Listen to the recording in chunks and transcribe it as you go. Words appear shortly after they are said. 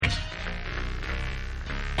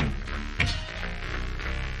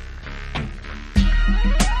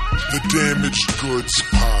The Damaged Goods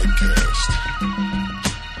Podcast.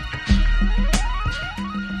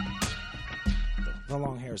 The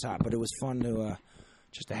long hair is hot, but it was fun to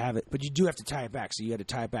just to have it. But you do have to tie it back, so you had to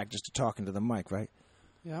tie it back just to talk into the mic, right?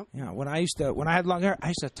 Yep. Yeah. When I had long hair, I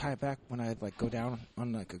used to tie it back when I'd like go down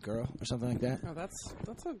on like a girl or something like that. Oh, that's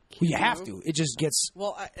a cute Well, you have move. to. It just gets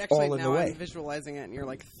Actually, all in now the way. I'm visualizing it, and you're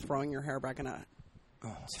like throwing your hair back in a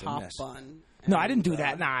it's a top mess. bun. No, I didn't do and,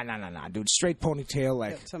 that. Nah, dude. Straight ponytail,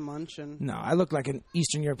 like. Get to munching. No, I look like an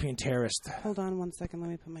Eastern European terrorist. Hold on 1 second.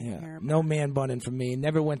 Let me put my hair back. No man bunning for me.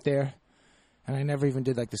 Never went there. And I never even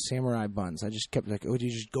did like the samurai buns. I just kept like, would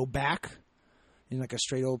you just go back in like a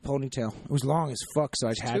straight old ponytail? It was long as fuck, so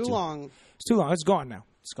I just had to. Too long. It's too long. It's gone now.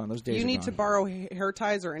 It's gone. Those days You are need gone. to borrow hair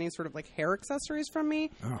ties or any sort of like hair accessories from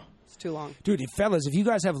me. Oh. It's too long. Dude, fellas, if you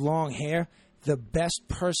guys have long hair, the best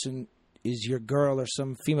person is your girl or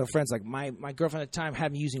some female friends. Like my girlfriend at the time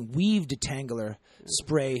had me using weave detangler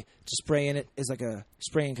spray to spray in it as like a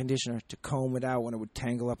spray and conditioner to comb it out when it would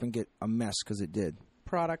tangle up and get a mess, because it did.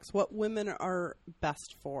 Products. What women are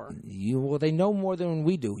best for. Well, they know more than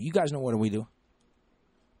we do. You guys know more than we do.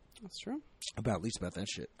 That's true. At least about that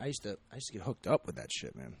shit. I used to get hooked up with that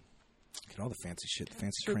shit, man. Get all the fancy shit, the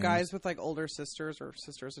fancy For creams. guys with like older sisters or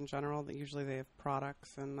sisters in general, that usually they have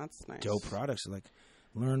products, and that's nice. Dope products. Like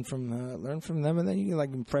learn from them, and then you can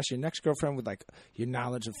like impress your next girlfriend with like your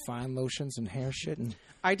knowledge of fine lotions and hair shit, and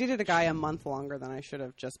I dated a guy a month longer than I should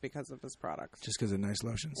have just because of his products. just because of nice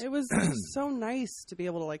lotions. It was so nice to be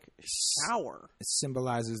able to like shower. It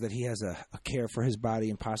symbolizes that he has a care for his body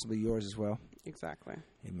and possibly yours as well. Exactly.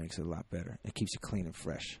 It makes it a lot better. It keeps you clean and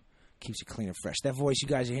fresh. That voice you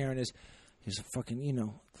guys are hearing is a fucking,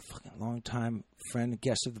 fucking long-time friend,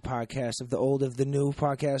 guest of the podcast, of the new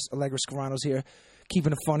podcast. Allegra Scarano's here,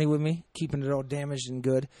 keeping it funny with me, keeping it all damaged and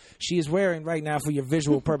good. She is wearing right now, for your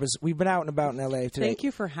visual purpose, we've been out and about in L.A. today. Thank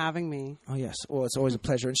you for having me. Oh, yes. Well, it's always a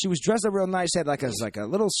pleasure. And she was dressed up real nice, had like a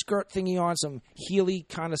little skirt thingy on, some Heely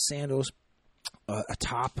kind of sandals, a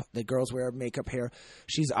top that girls wear, makeup, hair.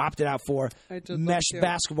 She's opted out for mesh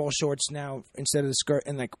basketball shorts now instead of the skirt,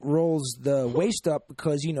 and like rolls the waist up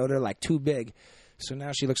because they're like too big. So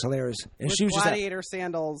now she looks hilarious. And With she was gladiator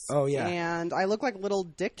sandals. Oh, yeah. And I look like Little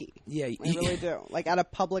Dicky. Yeah, I really do. Like at a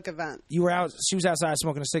public event. You were out. She was outside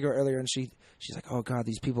smoking a cigarette earlier, and she's like, "Oh God,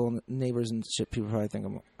 these people, neighbors and shit. People probably think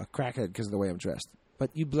I'm a crackhead because of the way I'm dressed." But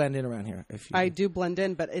you blend in around here. I do blend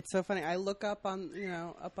in, but it's so funny. I look up on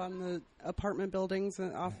the apartment buildings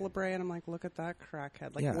off La Brea, and I'm like, look at that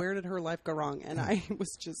crackhead. Like, where did her life go wrong? And I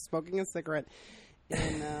was just smoking a cigarette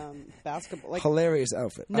in basketball. Like, hilarious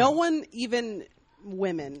outfit. No one, even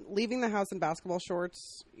women, leaving the house in basketball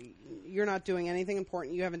shorts. You're not doing anything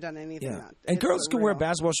important. You haven't done anything. Yeah. And girls can wear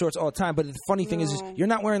basketball shorts all the time, but the funny thing is you're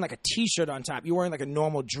not wearing like a T-shirt on top. You're wearing like a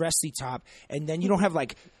normal dressy top, and then you don't have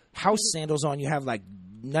like house sandals on. You have like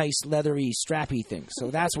nice leathery strappy things.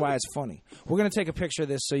 So that's why it's funny. We're going to take a picture of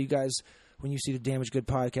this so you guys, when you see the Damaged Good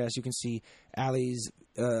podcast, you can see Allie's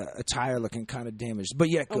attire looking kind of damaged. But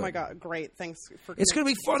yeah, good. Oh my God, great. Thanks for It's going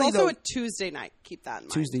to be funny, it's also though. a Tuesday night. Keep that in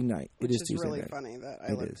mind. Tuesday night. It is Tuesday really night. funny that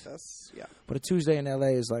I like this. Yeah. But a Tuesday in LA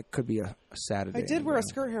is like, could be a Saturday. I did wear a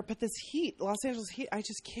skirt here, but this heat, Los Angeles heat, I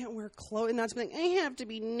just can't wear clothes. And not to be like, I have to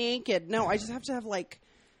be naked. No, I just have to have like,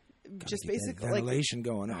 just basically like ventilation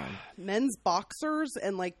going on. Men's boxers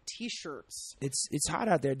and like t-shirts. It's hot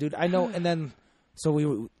out there, dude. I know. And then, so we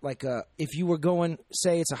were like, if you were going,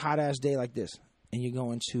 say it's a hot ass day like this, and you're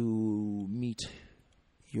going to meet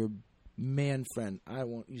your man friend. I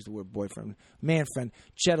won't use the word boyfriend. Man friend,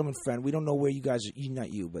 gentleman friend. We don't know where you guys are.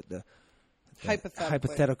 Not you, but the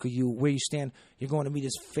hypothetical you, where you stand. You're going to meet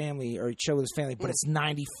his family or chill with his family, but it's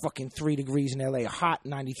 93 degrees in LA, hot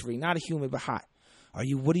 93, not a humid, but hot. Are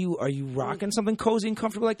you rocking something cozy and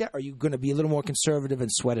comfortable like that? Or are you going to be a little more conservative and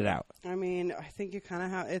sweat it out? I mean, I think you kind of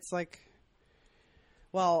have. It's like,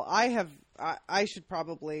 well, I should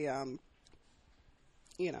probably,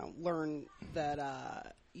 learn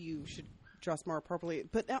that you should dress more appropriately.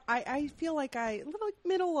 But I feel like I live like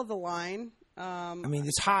middle of the line. I mean,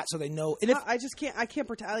 it's hot, so they know. And I just can't. I can't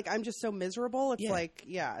pretend. Like I'm just so miserable. It's like,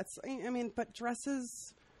 it's. I mean, but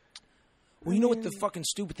dresses. Well, you know what the fucking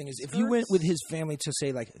stupid thing is? If you went with his family to,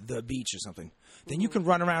 say, like, the beach or something, then you can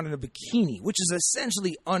run around in a bikini, which is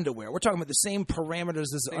essentially underwear. We're talking about the same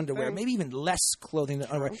parameters as the underwear, maybe even less clothing than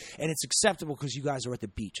underwear. And it's acceptable because you guys are at the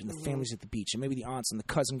beach, and the family's at the beach, and maybe the aunts and the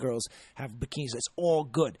cousin girls have bikinis. It's all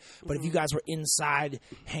good. But if you guys were inside,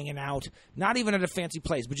 hanging out, not even at a fancy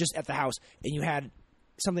place, but just at the house, and you had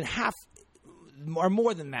something half or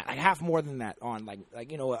more than that, like half more than that on, like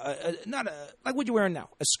not like what you're wearing now,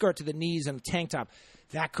 a skirt to the knees and a tank top.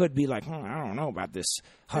 That could be like, I don't know about this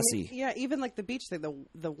hussy. I mean, even like the beach thing,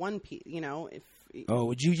 the one piece, if.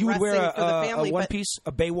 Would you would wear a one piece,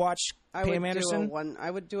 a Baywatch, Pam Anderson?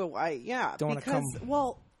 I would do yeah. Don't want to come.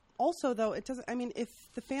 Well, also though, it doesn't. I mean, if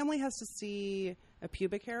the family has to see a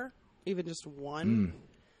pubic hair, even just one,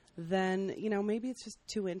 then maybe it's just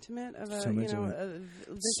too intimate of a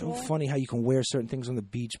It's so funny how you can wear certain things on the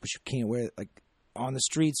beach, but you can't wear it like on the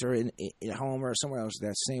streets or at home or somewhere else.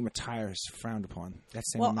 That same attire is frowned upon. That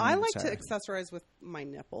same. Well, I like to accessorize with my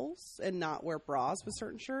nipples and not wear bras with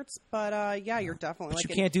certain shirts. But you're definitely. But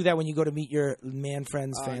you can't do that when you go to meet your man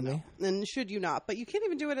friend's family. No. And should you not? But you can't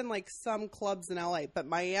even do it in like some clubs in LA. But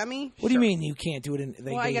Miami. What do you mean you can't do it in?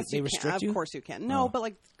 I guess they you restrict can. you. Of course you can. No, but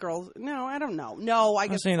like girls. No, I don't know. No, I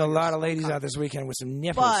guess. I'm seeing a lot of ladies out this weekend with some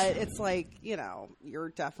nipples. But it's like you're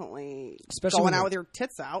definitely especially going out with your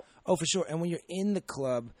tits out. Oh, for sure. And when you're in the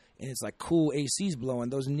club and it's like cool AC's blowing,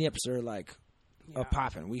 those nips are like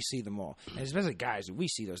popping. We see them all. And especially guys, we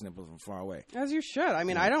see those nipples from far away. As you should. I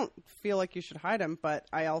mean, I don't feel like you should hide them, but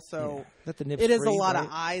I also let the nips it is breathe, a lot right? of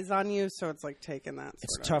eyes on you, so it's like taking that.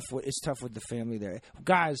 It's tough. It's tough with the family there,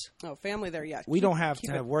 guys. Oh, family there, yeah. We don't have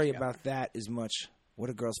to worry about that as much. What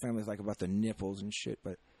a girl's family is like about the nipples and shit,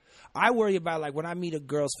 but I worry about like when I meet a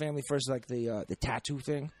girl's family first, like the tattoo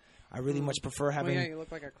thing. I really much prefer having. Well, yeah, you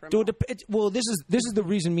look like a criminal. Dude, this is the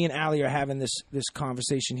reason me and Allie are having this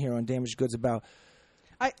conversation here on Damaged Goods about.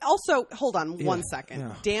 I also hold on one second.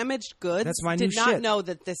 Yeah. Damaged Goods. That's my new did not shit. know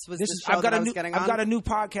that this was the show that I was getting on. I've got a new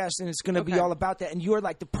podcast and it's going to be all about that. And you're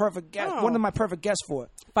like the perfect guest, one of my perfect guests for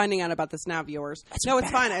it. Finding out about this now, viewers. No, it's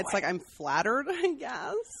fine. It's like I'm flattered, I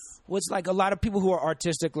guess. Well, it's like a lot of people who are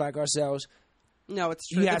artistic like ourselves. No, it's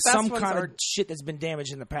true. You have some kind of shit that's been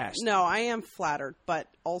damaged in the past. No, I am flattered, but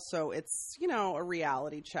also it's, a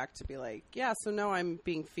reality check to be like, yeah, so now I'm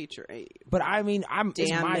being featured. But I mean,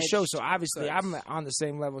 it's my show, so obviously goods. I'm on the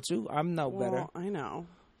same level too. I'm no better. I know.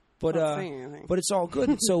 But but it's all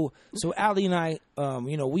good. so Allie and I,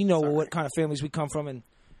 we know what kind of families we come from, and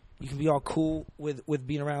you can be all cool with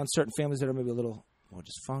being around certain families that are maybe a little more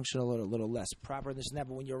dysfunctional or a little less proper and this and that.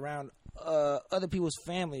 But when you're around other people's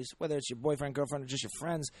families, whether it's your boyfriend, girlfriend, or just your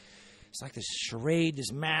friends, it's like this charade,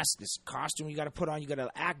 this mask, this costume you got to put on. You got to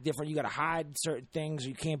act different. You got to hide certain things.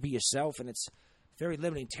 You can't be yourself, and it's very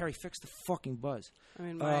limiting. Terry, fix the fucking buzz. I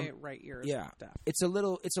mean, my right ear is deaf. It's a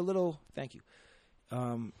little. Thank you.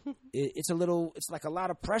 It's like a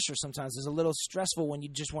lot of pressure sometimes. It's a little stressful when you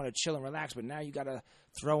just want to chill and relax, but now you got to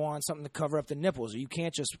throw on something to cover up the nipples, or you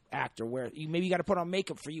can't just act or wear. Maybe you got to put on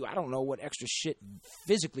makeup for you. I don't know what extra shit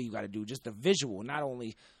physically you got to do, just the visual, not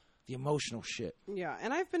only the emotional shit. Yeah,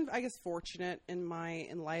 and I've been, I guess, fortunate in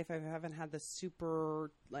life. I haven't had the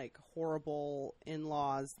super like horrible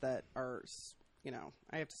in-laws that are.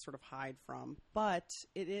 I have to sort of hide from. But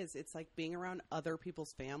it's like being around other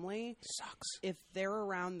people's family. Sucks. If they're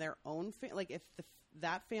around their own family, like if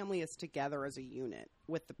that family is together as a unit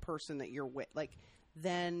with the person that you're with, like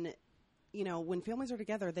then, when families are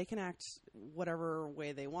together, they can act whatever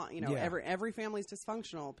way they want. Every family's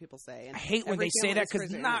dysfunctional, people say. And I hate when they say that because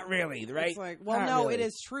not really, right? It's like, well, not no, really. It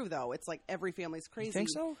is true, though. It's like every family's crazy. You think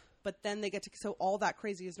so? But then they get to, so all that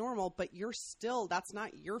crazy is normal, but that's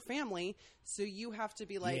not your family. So you have to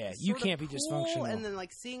be like, you can't be cool, dysfunctional. And then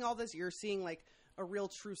like seeing all this, you're seeing like a real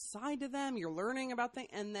true side to them. You're learning about things.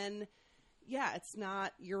 And then, it's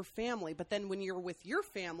not your family. But then when you're with your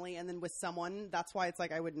family and then with someone, that's why it's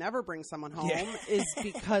like, I would never bring someone home is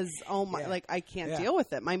because, like I can't deal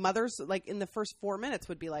with it. My mother's like in the first 4 minutes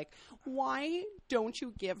would be like, why don't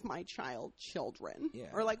you give my child children? Yeah.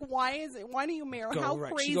 Or like, why do you marry? How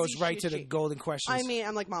crazy? She goes right to the golden questions. I mean,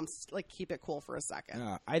 I'm like, Mom, like keep it cool for a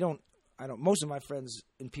second. I don't. Most of my friends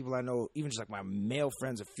and people I know, even just like my male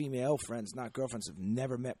friends or female friends, not girlfriends, have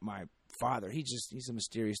never met my father. He's a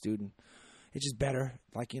mysterious dude. And it's just better.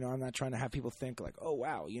 Like, I'm not trying to have people think like, oh,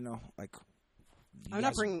 wow, like. I'm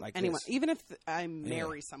not bringing like anyone. Even if I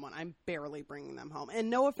marry someone, I'm barely bringing them home. And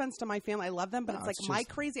no offense to my family. I love them, but it's like my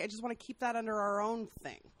crazy. I just want to keep that under our own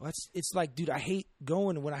thing. Well, it's like, dude, I hate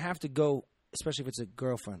going when I have to go, especially if it's a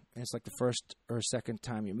girlfriend. And it's like the first or second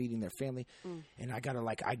time you're meeting their family. And I got to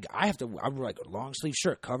like, I have to, I'm like a long sleeve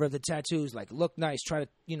shirt, cover the tattoos, like look nice, try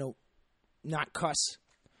to, not cuss,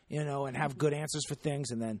 and have good answers for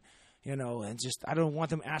things. And then, and just I don't want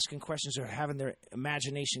them asking questions or having their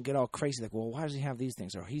imagination get all crazy. Like, well, why does he have these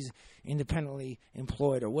things? Or he's independently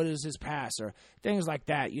employed, or what is his past, or things like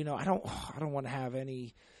that. I don't want to have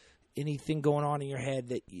anything going on in your head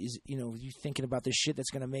that is, you thinking about this shit that's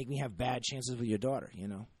going to make me have bad chances with your daughter.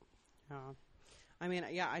 I mean,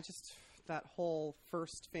 I just that whole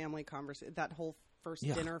first family conversation, that whole first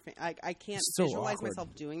Yeah. dinner. I can't So visualize awkward.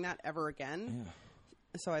 myself doing that ever again. Yeah.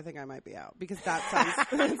 So I think I might be out because that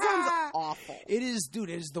sounds awful. It is, dude.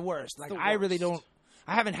 It is the worst. Like the I really worst. don't.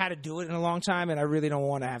 I haven't had to do it in a long time, and I really don't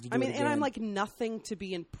want to have to do I mean, it again. and I'm like nothing to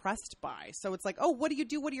be impressed by. So it's like, oh, what do you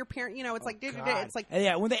do? What are your parents? You know, it's like, God. it's like, And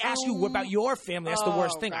yeah, when they ask you about your family, that's the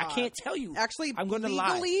worst thing. I God. can't tell you. Actually, I'm going to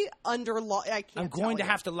legally lie. under law, I can't. I'm going to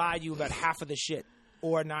tell have to lie to you about half of the shit,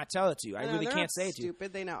 or not tell it to you. I No, really they're can't not say it to you.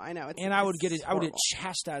 Stupid. They know. I know. And I would get horrible.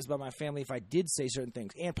 chastised by my family if I did say certain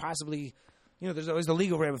things, and possibly, you know, there's always the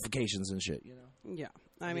legal ramifications and shit. You know. Yeah,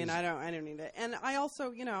 I mean, I don't need it. And I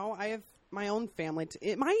also, you know, I have my own family.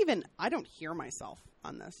 I don't hear myself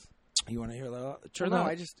on this. You want to hear that? No,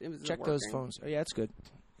 I just it was check working. those phones. Oh, yeah, it's good.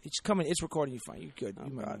 It's coming. It's recording. You fine. You're good. Oh,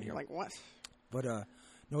 you might God, not hear. you're like, what? But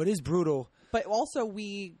no, it is brutal. But also,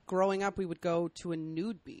 growing up, we would go to a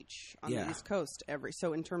nude beach on Yeah. the East Coast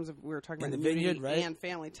so in terms of, we were talking In about the vineyard, nudity right? and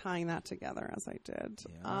family, tying that together as I did.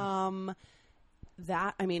 Yeah.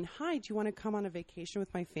 Hi, do you want to come on a vacation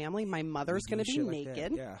with my family? My mother's do going to be shit like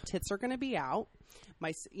that, naked. yeah. Tits are going to be out.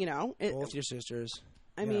 Both your sisters.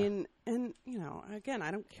 I mean, and, you know, again,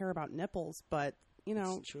 I don't care about nipples, but, you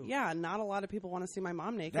know, It's true. yeah, not a lot of people want to see my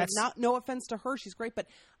mom naked. That's- No offense to her. She's great, but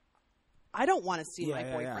I don't want to see Yeah, my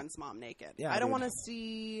yeah. boyfriend's mom naked. Yeah, I don't dude. want to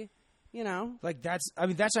see, you know. Like that's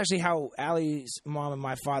actually how Allie's mom and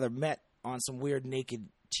my father met on some weird naked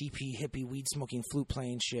TP hippie weed smoking flute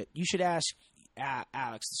playing shit. You should ask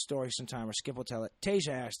Alex the story sometime, or Skip will tell it. Tasia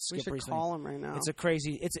asked We Skip should recently. call him right now. It's a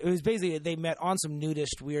crazy. It was basically they met on some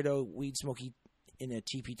nudist weirdo weed smoky in a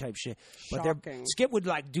TP type shit. But Shocking. Skip would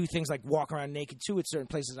like do things like walk around naked too at certain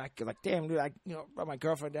places. I could like, damn, dude, brought my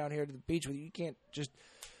girlfriend down here to the beach with you. You can't just.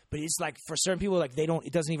 But it's like for certain people, like they don't.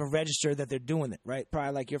 It doesn't even register that they're doing it, right?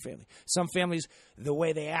 Probably like your family. Some families, the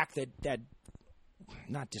way they act, that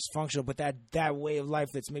not dysfunctional, but that way of life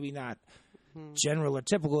that's maybe not general or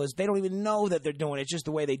typical is they don't even know that they're doing it. It's just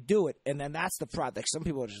the way they do it, and then that's the product. Like, some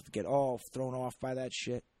people just get all thrown off by that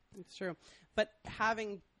shit. It's true. But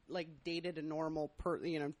having like dated a normal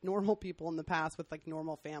normal people in the past with like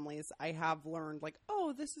normal families, I have learned like,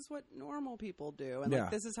 oh, this is what normal people do, and Yeah.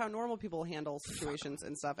 like this is how normal people handle situations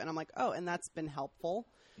and stuff. And I'm like, oh, and that's been helpful.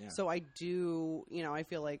 Yeah. So I do, I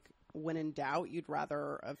feel like when in doubt, you'd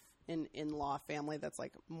rather an in-law family that's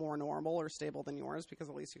like more normal or stable than yours, because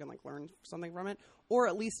at least you can like learn something from it. Or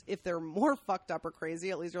at least if they're more fucked up or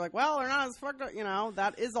crazy, at least you're like, well, they're not as fucked up.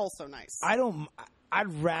 That is also nice.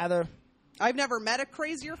 I'd rather. I've never met a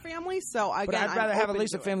crazier family, so But I'd rather have at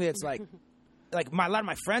least a family that's like a lot of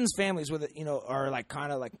my friends' families with it, are like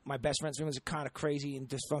kind of like my best friends' families are kind of crazy and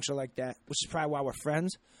dysfunctional like that, which is probably why we're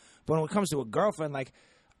friends. But when it comes to a girlfriend, like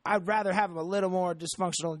I'd rather have them a little more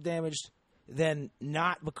dysfunctional and damaged than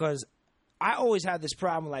not, because I always had this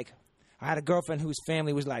problem. Like I had a girlfriend whose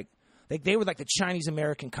family was like they were like the Chinese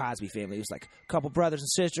American Cosby family. It was like a couple brothers and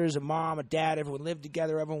sisters, a mom, a dad. Everyone lived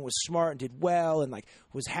together. Everyone was smart and did well, and like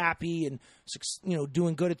was happy and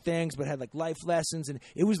doing good at things, but had like life lessons. And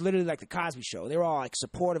it was literally like the Cosby Show. They were all like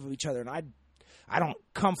supportive of each other. And I don't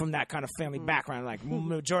come from that kind of family background. Like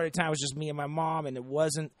majority of the time, it was just me and my mom, and it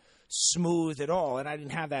wasn't smooth at all. And I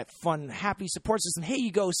didn't have that fun, happy support system. Hey,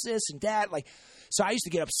 you go, sis and dad. Like, so I used to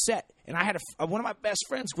get upset. And I had one of my best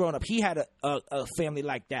friends growing up. He had a family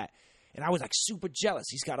like that. And I was like super jealous.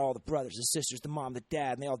 He's got all the brothers and sisters, the mom, the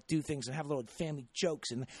dad, and they all do things and have little family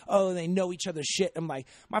jokes. And, they know each other's shit. I'm like,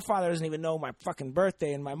 my father doesn't even know my fucking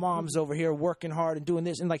birthday, and my mom's over here working hard and doing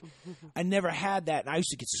this. And, like, I never had that. And I used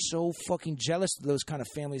to get so fucking jealous of those kind of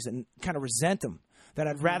families and kind of resent them, that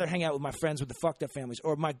I'd rather hang out with my friends with the fucked up families,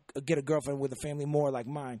 or get a girlfriend with a family more like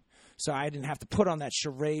mine. So I didn't have to put on that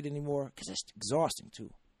charade anymore, because it's exhausting, too,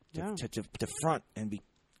 to front and be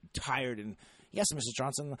tired and... Yes, Mrs.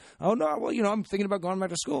 Johnson. Oh, no, well, I'm thinking about going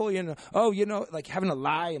back to school. Like having to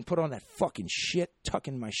lie and put on that fucking shit, tuck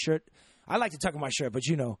in my shirt. I like to tuck in my shirt, but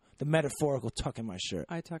the metaphorical tuck in my shirt.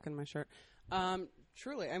 I tuck in my shirt.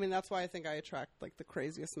 Truly. I mean, that's why I think I attract like the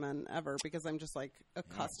craziest men ever, because I'm just like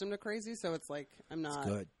accustomed to crazy. So it's like, I'm not. It's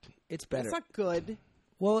good. It's better. It's not good.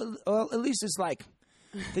 Well, at least it's like,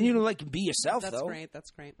 then you like be yourself, That's though. great.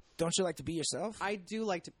 That's great. Don't you like to be yourself? I do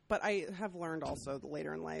like to, but I have learned also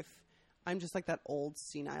later in life, I'm just like that old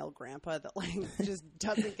senile grandpa that like just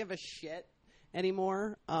doesn't give a shit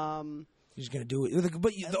anymore. You're just going to do it.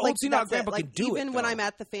 But the old Like, senile that's it. grandpa Like, can do it, even when though. I'm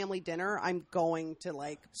at the family dinner, I'm going to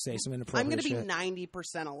like Say some I'm inappropriate going to be shit.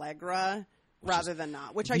 90% Allegra rather than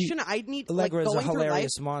not, which I shouldn't. I need Allegra like is a going through life,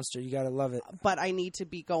 hilarious monster. You got to love it. but I need to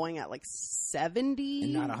be going at like 70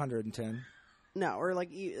 And not 110. No, or like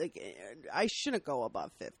I shouldn't go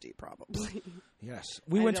above 50 probably. Yes.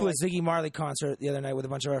 We went to a Ziggy Marley concert the other night with a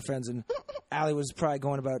bunch of our friends, and Allie was probably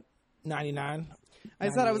going about 99. I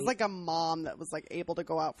thought I was like a mom that was like able to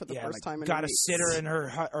go out for the first time. Got a sitter in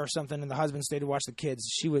her or something, and the husband stayed to watch the kids.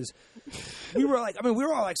 We were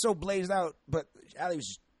all like so blazed out, but Allie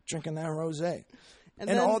was drinking that rosé. And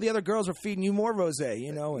then, all the other girls were feeding you more rosé,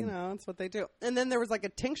 you know. And, that's what they do. And then there was like a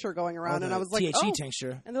tincture going around, and I was like, THC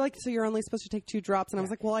tincture. And they're like, so you're only supposed to take 2 drops. And I was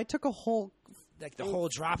like, well, I took a whole... Like the whole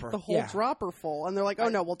dropper. The whole dropper full. And they're like, oh,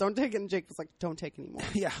 no, well, don't take it. And Jake was like, don't take any more.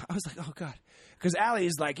 Yeah. I was like, oh, God. Because Allie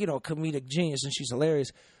is like, comedic genius, and she's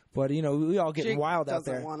hilarious. But, we all getting wild out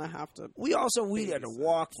there. Jake doesn't want to have to... We had to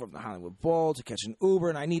walk from the Hollywood Bowl to catch an Uber,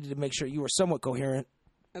 and I needed to make sure you were somewhat coherent.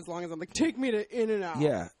 As long as I'm like, take me to In-N-Out.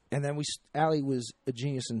 Yeah. And then Allie was a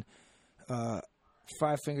genius and...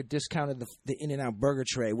 Five Finger discounted the In-N-Out burger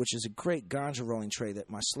tray, which is a great ganja rolling tray that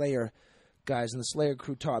my Slayer guys and the Slayer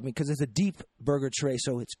crew taught me, because it's a deep burger tray,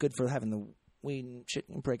 so it's good for having the weed and shit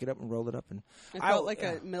and break it up and roll it up. And it felt like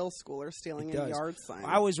a middle schooler stealing a yard sign.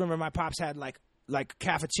 I always remember my pops had like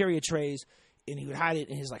cafeteria trays, and he would hide it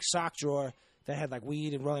in his like sock drawer that had like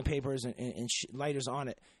weed and rolling papers and lighters on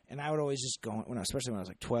it. And I would always just go, especially when I was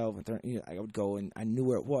like 12 and 13, I would go and I knew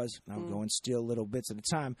where it was, and I would go and steal little bits at a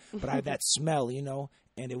time. But I had that smell,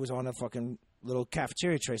 and it was on a fucking little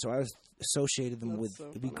cafeteria tray, so I associated them with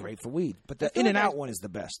it'd be great for weed. But the In-N-Out one is the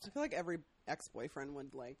best. I feel like every ex-boyfriend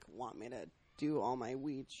would like want me to do all my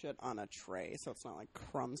weed shit on a tray, so it's not like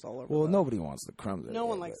crumbs all over. Well, nobody wants the crumbs. No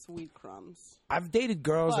one likes weed crumbs. I've dated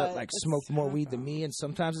girls that like smoked more weed than me, and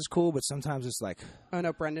sometimes it's cool, but sometimes it's like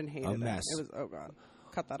Brendan hated a mess. It was God.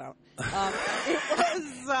 Cut that out. It was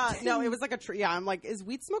it was like I'm like, is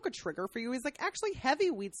weed smoke a trigger for you? He's like, actually,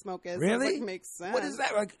 heavy weed smoke is. Really? Like, makes sense. What is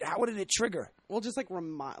that? Like, how did it trigger? Well, just like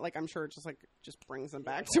I'm sure it just brings them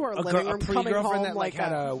back to our living room, coming home that like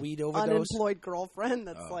had a weed overdose. Unemployed girlfriend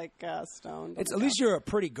that's like stoned. It's at least you're a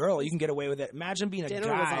pretty girl. You can get away with it. Imagine being Dinner a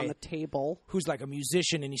guy was on the table who's like a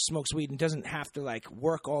musician and he smokes weed and doesn't have to like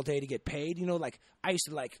work all day to get paid. Like I used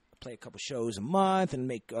to like play a couple shows a month and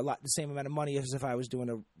make the same amount of money as if I was doing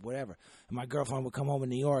a whatever. And my girlfriend would come home in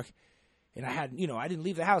New York, and I had, I didn't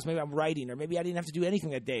leave the house. Maybe I'm writing, or maybe I didn't have to do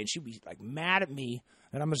anything that day, and she'd be like mad at me.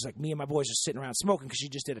 And I'm just like, me and my boys just sitting around smoking because she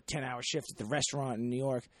just did a 10-hour shift at the restaurant in New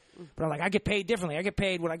York. But I'm like, I get paid differently. I get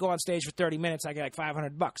paid when I go on stage for 30 minutes. I get like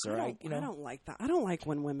 $500. All right, I don't like that. I don't like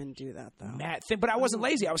when women do that though. But I wasn't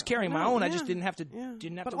lazy. I was carrying my own. I just didn't have to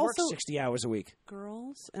work 60 hours a week.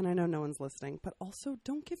 Girls, and I know no one's listening, but also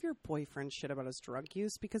don't give your boyfriend shit about his drug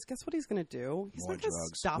use, because guess what he's going to do? He's not going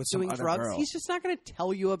to stop doing drugs. Girl. He's just not going to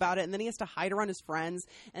tell you about it, and then he has to hide around his friends,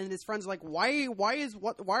 and his friends are like, why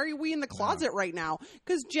are we in the closet right now?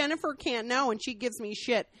 Because Jennifer can't know, and she gives me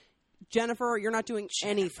shit. Jennifer, you're not doing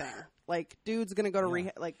anything. Like, dude's gonna go to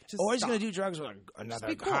rehab. Like, just or he's gonna do drugs with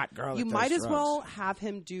another hot girl. You might as well have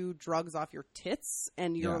him do drugs off your tits,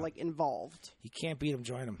 and you're like involved. You can't beat him.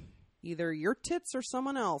 Join him. Either your tits or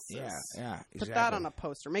someone else's. Yeah, exactly. Put that on a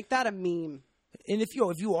poster. Make that a meme. And if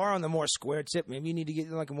you are on the more square tip, maybe you need to get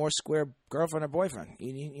like a more square girlfriend or boyfriend.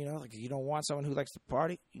 You need, like, you don't want someone who likes to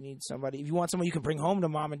party. You need somebody. If you want someone you can bring home to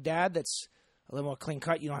mom and dad, that's a little more clean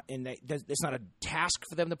cut, and it's not a task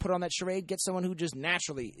for them to put on that charade. Get someone who just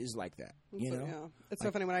naturally is like that, Yeah. It's so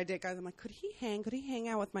funny when I date guys. I'm like, could he hang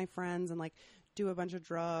out with my friends and like do a bunch of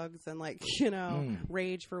drugs and like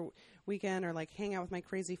rage for weekend, or like hang out with my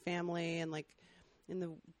crazy family and like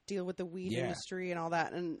deal with the weed industry and all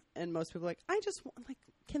that. And most people are like,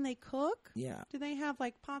 can they cook? Yeah. Do they have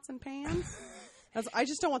like pots and pans? I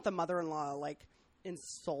just don't want the mother-in-law like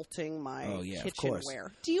insulting my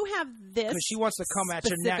kitchenware. Do you have this? Because she wants to come at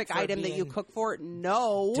your neck specific item that you cook for?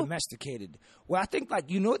 No. Domesticated. Well, I think like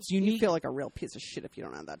what's unique. You feel like a real piece of shit if you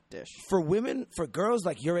don't have that dish. For women, for girls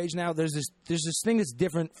like your age now, there's this thing that's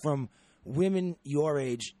different from women your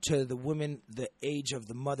age to the women the age of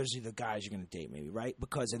the mothers of the guys you're going to date, maybe, right?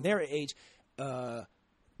 Because in their age,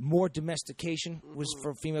 more domestication was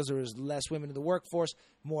for females. There was less women in the workforce,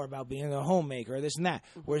 more about being a homemaker, this and that.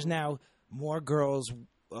 Whereas now, more girls,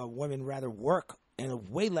 women rather work and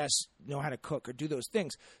way less know how to cook or do those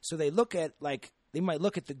things. So they might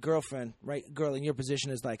look at the girlfriend, right, girl in your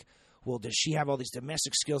position as like, well, does she have all these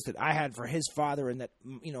domestic skills that I had for his father and that,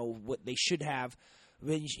 what they should have?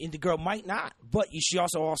 And the girl might not, but she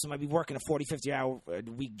also might be working a 40, 50-hour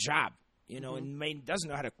a week job, you know, and doesn't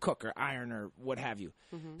know how to cook or iron or what have you.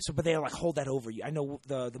 So, but they like hold that over you. I know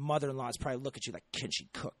the mother-in-laws probably look at you like, can she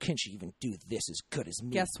cook? Can she even do this as good as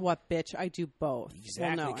me? Guess what, bitch? I do both.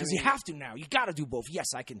 Exactly, because you have to now. You got to do both. Yes,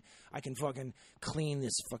 I can fucking clean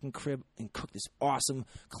this fucking crib and cook this awesome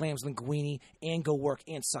clams linguine and go work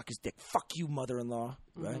and suck his dick. Fuck you, mother-in-law.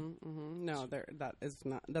 Right? No, that is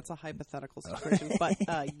not. That's a hypothetical situation, but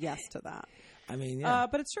yes to that. I mean, yeah.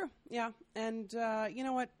 But it's true, yeah. And you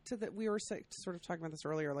know what? We were sort of talking about this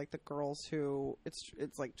earlier, like the girls who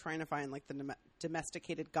it's like trying to find like the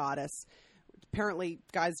domesticated goddess. Apparently,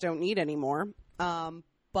 guys don't need anymore.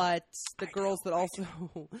 But the girls that also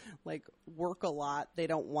like work a lot, they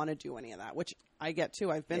don't want to do any of that, which I get too.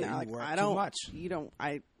 I've been there. Like, I don't. Too much. You don't.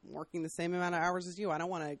 I'm working the same amount of hours as you. I don't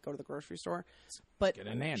want to go to the grocery store. But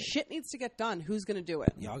shit needs to get done. Who's going to do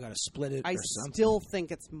it? Y'all got to split it. I still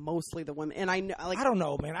think it's mostly the women. And I know, like, I don't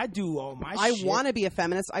know, man. I do all my. I want to be a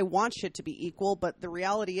feminist. I want shit to be equal. But the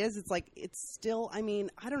reality is, it's like it's still. I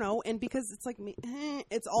mean, I don't know. And because it's like me,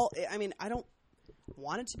 it's all. I mean, I don't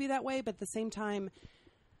want it to be that way. But at the same time,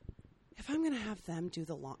 if I'm going to have them do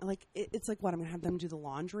the like, it's like what I'm going to have them do the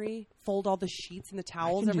laundry, fold all the sheets and the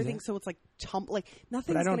towels, everything. So it's like like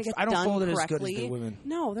nothing's going to get done correctly. I don't fold it as good as the women.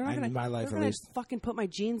 No, they're not going to. In my life, at least, fucking put my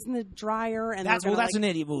jeans in the dryer and that's an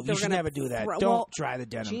idiot move. You should never do that. Don't dry the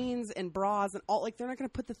denim. Jeans and bras and all. Like they're not going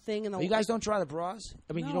to put the thing in the. You guys don't dry the bras.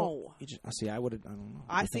 I mean, no. You don't. You just, see, I would. I don't know.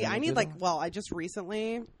 I see. I need like. Well, I just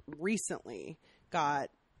recently got.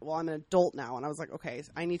 Well, I'm an adult now, and I was like, okay,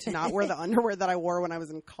 I need to not wear the underwear that I wore when I was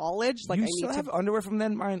in college. Like, you still have underwear from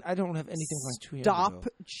then? Mine, I don't have anything from like 2 years ago. Stop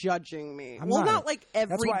judging me. Not like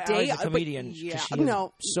every day. That's why I was a comedian. Yeah, she has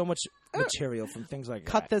so much material from things like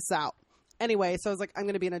Cut this out. Anyway, so I was like, I'm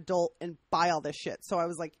going to be an adult and buy all this shit. So I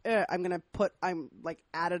was like, I'm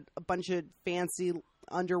added a bunch of fancy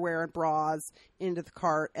underwear and bras into the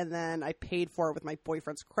cart, and then I paid for it with my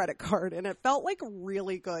boyfriend's credit card, and it felt like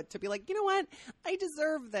really good to be like, you know what, I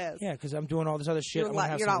deserve this. Yeah, because I'm doing all this other shit. I'm gonna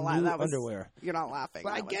have some new underwear. You're not laughing.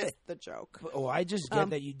 But I get it. The joke. I just get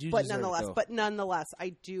that you do. But nonetheless, I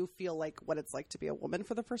do feel like what it's like to be a woman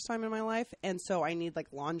for the first time in my life, and so I need like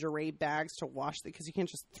lingerie bags to wash because you can't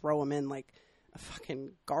just throw them in like a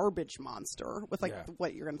fucking garbage monster with like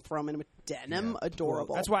what you're gonna throw them in with denim.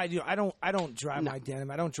 Adorable. Well, that's why I do. I don't dry my denim.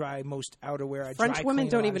 I don't dry most outerwear. French women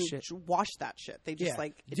don't even wash that shit. They just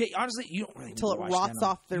honestly, you don't really until it rots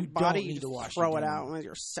off their body. You just throw it out with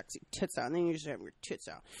your sexy tits out, and then you just have your tits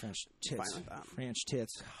out. French tits. French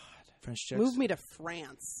tits. God. French chicks. Move me to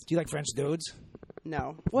France. Do you like French dudes?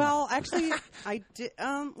 No. Well, actually, I did.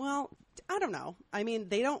 Well, I don't know. I mean,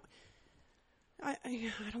 they don't. I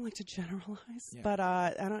don't like to generalize, but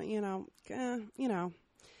I don't. You know,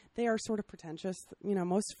 they are sort of pretentious. You know,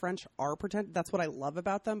 most French are pretentious. That's what I love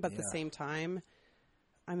about them. But at the same time,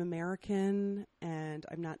 I'm American, and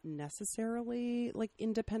I'm not necessarily like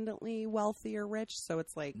independently wealthy or rich. So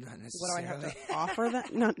it's like, what do I have to offer them?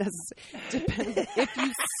 Not necessarily. Depends. If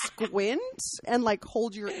you squint and like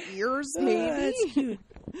hold your ears, maybe.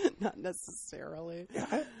 Not necessarily.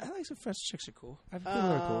 Yeah, I like some French chicks are cool. I feel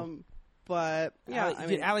very cool. But yeah,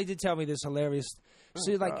 Allie did tell me this hilarious.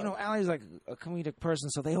 So like, Allie's like a comedic person,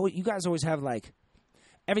 so you guys always have like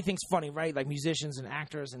everything's funny, right? Like musicians and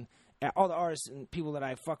actors and all the artists and people that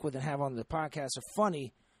I fuck with and have on the podcast are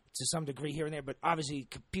funny to some degree here and there. But obviously,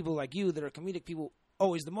 people like you that are comedic people,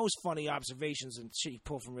 always the most funny observations and shit you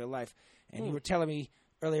pull from real life. And you were telling me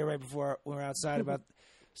earlier, right before we were outside, about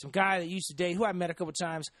some guy that you used to date, who I met a couple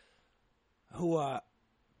times, who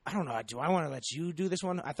I don't know. Do I want to let you do this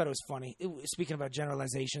one? I thought it was funny. Speaking about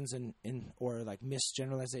generalizations or like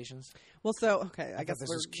misgeneralizations. Well, so okay, I guess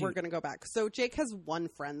we're going to go back. So Jake has one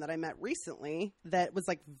friend that I met recently that was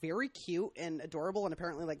like very cute and adorable, and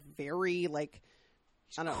apparently like very like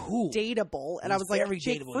I don't know, dateable. And I was like,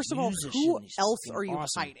 Jake, first of all, who else are you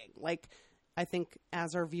hiding? Like, I think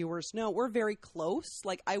as our viewers know, we're very close.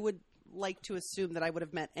 Like, I would like to assume that I would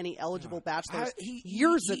have met any eligible bachelors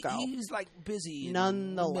years ago. He's like busy.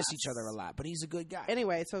 Nonetheless, we miss each other a lot, but he's a good guy.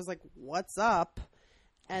 Anyway, so I was like, "What's up?"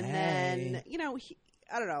 And then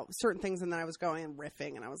I don't know certain things, and then I was going and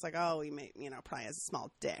riffing, and I was like, "Oh, he may probably has a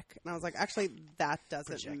small dick," and I was like, "Actually, that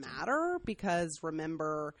doesn't matter because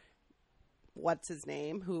remember." What's his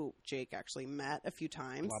name? Who Jake actually met a few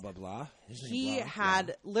times. Blah blah blah. He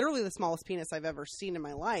had literally the smallest penis I've ever seen in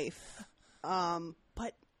my life,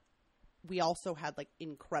 but. We also had like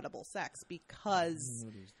incredible sex because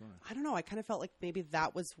I don't know. I kind of felt like maybe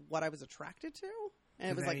that was what I was attracted to,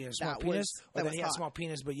 and it was like he had a small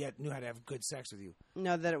penis, but yet knew how to have good sex with you.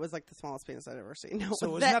 No, that it was like the smallest penis I'd ever seen. No, so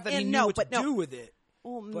it was not that he knew what to do with it,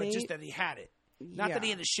 but just that he had it. Not that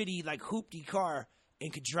he had a shitty like hoopty car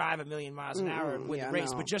and could drive 1,000,000 miles an hour and win the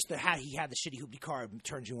race, but just he had the shitty hoopty car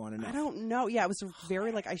turns you on enough. I don't know. Yeah, it was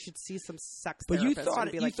very like I should see some sex. But you thought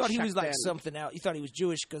he was like something else. You thought he was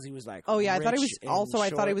Jewish because he was like I thought he was also. I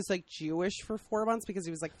thought he was like Jewish for 4 months because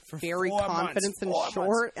he was like very confident and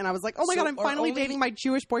short. And I was like, oh my god, I'm finally dating my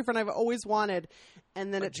Jewish boyfriend I've always wanted.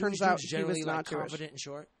 And then it turns out he was not Jewish. Confident and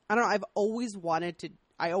short. I don't know. I've always wanted to.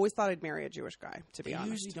 I always thought I'd marry a Jewish guy. To be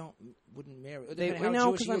honest, usually wouldn't marry. They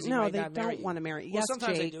don't want to marry. Well, yes,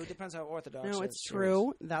 sometimes Jake. they do. It depends how orthodox. No, it's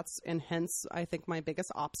true. And hence I think my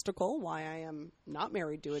biggest obstacle why I am not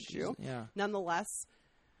married to a Jew. Yeah. Nonetheless,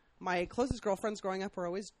 my closest girlfriends growing up were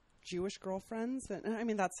always Jewish girlfriends, and I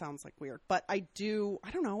mean that sounds like weird, but I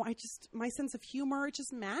don't know. My sense of humor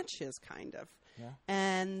just matches kind of. Yeah.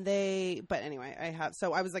 But anyway,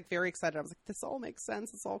 I was like very excited. I was like, this all makes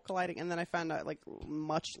sense. It's all colliding. And then I found out like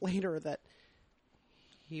much later that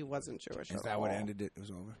he wasn't Jewish. Is that what ended it? It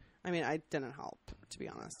was over? I mean, I didn't help, to be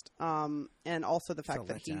honest. And also the fact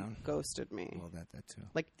that he ghosted me. Well, that too.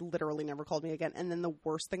 Like literally never called me again. And then the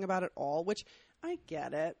worst thing about it all, which I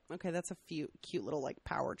get it. Okay, that's a cute little like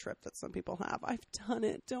power trip that some people have. I've done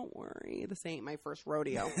it. Don't worry. This ain't my first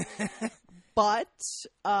rodeo. But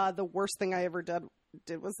the worst thing I ever did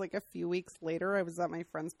was like a few weeks later. I was at my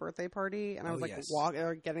friend's birthday party, and I was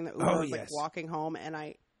getting the Uber. I was like walking home, and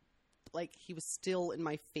he was still in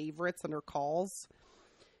my favorites under calls.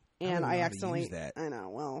 And I accidentally, I know,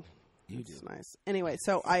 well, it's nice. Anyway,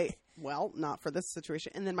 so not for this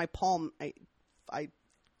situation. And then my palm, I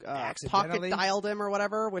pocket dialed him or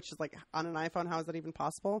whatever, which is like on an iPhone. How is that even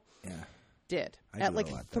possible? Yeah. Did at like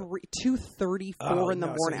 2:34 in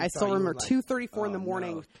the morning. I still remember 2:34 in the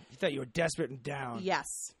morning. No. You thought you were desperate and down. Yes.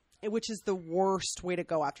 Which is the worst way to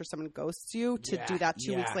go after someone ghosts you to do that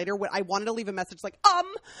 2 weeks later. When I wanted to leave a message like, so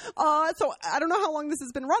I don't know how long this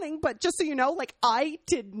has been running, but just so you know, like I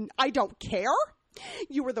don't care.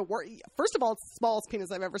 You were the worst. First of all, it's the smallest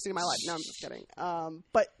penis I've ever seen in my life. No, I'm just kidding.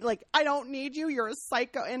 But like, I don't need you. You're a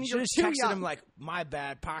psycho, and you're too young. You should have texted him like, "My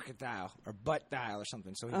bad, pocket dial or butt dial or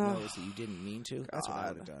something," so he knows that you didn't mean to. God. That's what I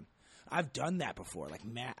would have done. I've done that before. Like,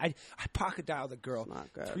 I pocket dialed a girl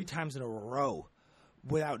 3 times in a row.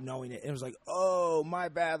 Without knowing it. It was like, oh, my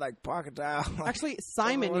bad, like pocket dial. Actually,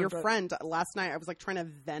 Simon, your friend, last night I was like trying to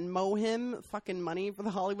Venmo him fucking money for the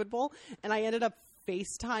Hollywood Bowl, and I ended up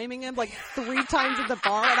FaceTiming him like 3 times at the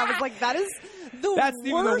bar, and I was like, that's even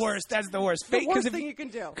the worst. That's the worst. The worst thing you can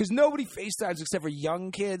do. Because nobody FaceTimes except for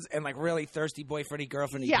young kids and like really thirsty boyfriendy,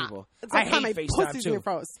 girlfriendy people. It's like I hate FaceTime too.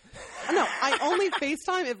 No, I only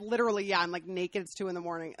FaceTime if literally, I'm like naked, it's 2 a.m.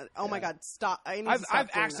 Oh my God, stop. I've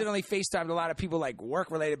accidentally FaceTimed a lot of people like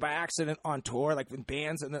work related by accident on tour, like with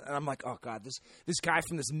bands, and I'm like, oh God, this guy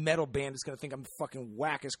from this metal band is going to think I'm fucking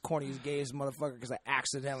wackest, corniest, gayest motherfucker because I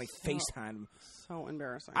accidentally FaceTimed him. So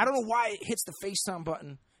embarrassing. I don't know why it hits the FaceTime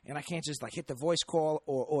button and I can't just like hit the voice call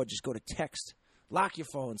or just go to text. Lock your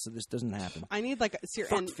phone so this doesn't happen. I need like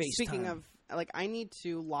speaking of like, I need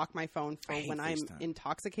to lock my phone for when I'm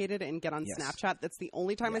intoxicated and get on Snapchat. That's the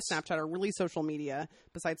only time I Snapchat or really social media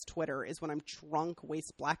besides Twitter is when I'm drunk,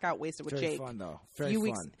 blackout wasted with Jake. Very fun though. Very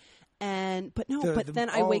fun. But then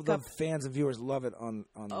I wake up. Fans and viewers love it on.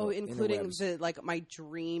 Including my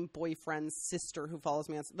dream boyfriend's sister who follows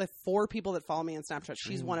me on the 4 people that follow me on Snapchat.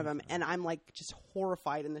 She's one of them, and I'm like just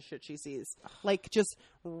horrified in the shit she sees, like just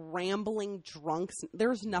rambling drunks.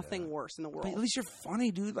 There's nothing worse in the world. But at least you're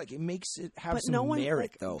funny, dude. Like it makes it have some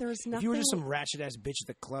merit, though. There's nothing. If you were just some ratchet ass bitch at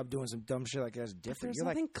the club doing some dumb shit like that's different. There's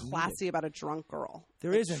nothing classy about a drunk girl.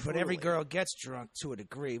 There isn't, but every girl gets drunk to a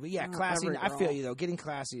degree. But yeah, classy. I feel you though. Getting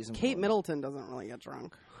classy is important. Kate Middleton doesn't really get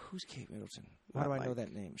drunk. Who's Kate Middleton? Why do I know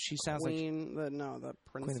that name? She sounds like the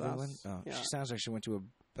princess. Queen of England. Oh, yeah. She sounds like she went to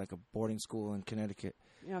a boarding school in Connecticut.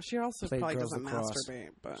 Yeah, she also probably doesn't masturbate.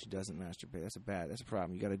 But she doesn't masturbate. That's a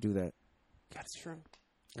problem. You got to do that. That's true.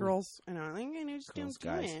 Girls, I think I just don't do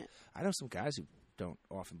it. I know some guys who don't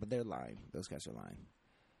often, but they're lying. Those guys are lying.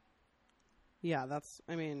 Yeah,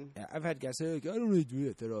 I've had guys say, I don't really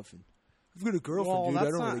do that often. I've got a girlfriend, dude.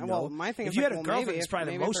 I don't really know. Well, my thing if is you had a girlfriend, it's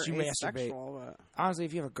probably the most you masturbate. But honestly,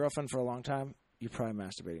 if you have a girlfriend for a long time, you're probably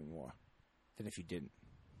masturbating more than if you didn't.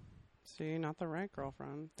 See, not the right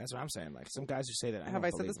girlfriend. That's what I'm saying. Like some guys who say that. Have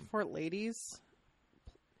I said this before? Ladies,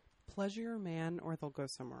 pleasure your man, or they'll go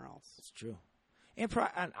somewhere else. It's true. And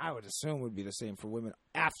I would assume would be the same for women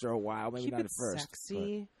after a while. Maybe Keep not at first.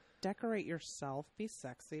 Sexy. Decorate yourself, be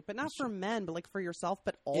sexy, but not for men, but like for yourself,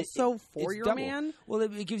 but also for your man. Well,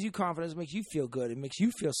 it gives you confidence, it makes you feel good, it makes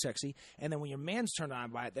you feel sexy, and then when your man's turned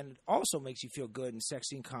on by it, then it also makes you feel good and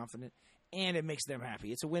sexy and confident, and it makes them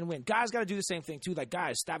happy. It's a win-win. Guys got to do the same thing too. Like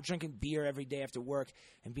guys, stop drinking beer every day after work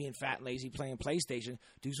and being fat and lazy playing PlayStation.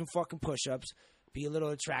 Do some fucking push-ups. be a little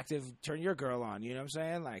attractive, turn your girl on. You know what I'm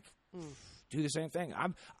saying? Like, do the same thing.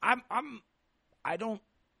 I don't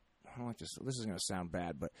like this. This is going to sound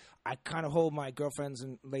bad, but I kind of hold my girlfriends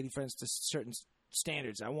and lady friends to certain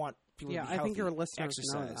standards. I want people to be healthy, I think your listeners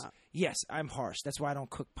know that. Yes, I'm harsh. That's why I don't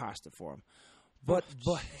cook pasta for them. But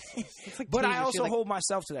like but I also hold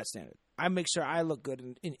myself to that standard. I make sure I look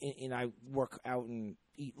good and I work out and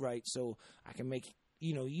eat right so I can make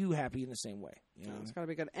you happy in the same way. You know? It's got to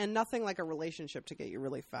be good, and nothing like a relationship to get you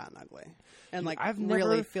really fat and ugly, and like I've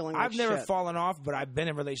feeling. Like I've never shit. fallen off, but I've been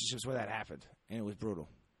in relationships where that happened, and it was brutal.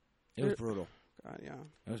 It was brutal. God,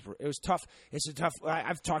 yeah. It was tough. It's a tough.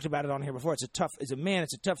 I've talked about it on here before. It's a tough. As a man,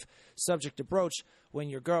 it's a tough subject to broach when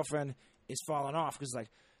your girlfriend is falling off because like,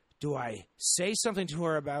 do I say something to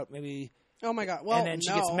her about maybe? Oh my God! Well, and then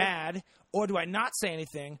she gets mad, or do I not say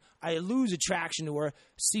anything? I lose attraction to her.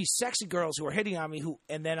 See sexy girls who are hitting on me,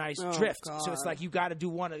 and then I drift. God. So it's like you got to do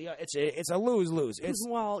one or the other. It's a lose-lose.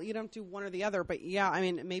 Well, you don't do one or the other, but yeah, I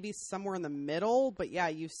mean maybe somewhere in the middle. But yeah,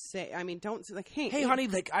 you say. I mean, don't say like, hey, honey,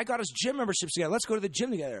 like I got us gym memberships together. Let's go to the gym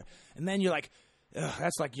together. And then you're like. Ugh,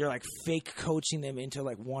 that's like you're like fake coaching them into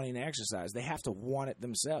like wanting to exercise. They have to want it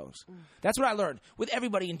themselves. That's what I learned with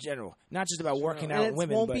everybody in general, not just about working out and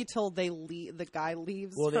women. It won't but be till they leave. The guy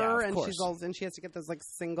leaves her, and she has to get those like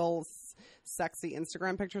single, sexy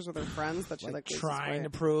Instagram pictures with her friends that she like trying to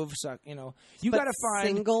prove. So, you got to find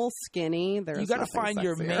single, skinny. You got to find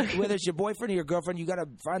your mate, whether it's your boyfriend or your girlfriend. You got to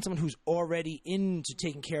find someone who's already into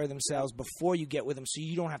taking care of themselves before you get with them, so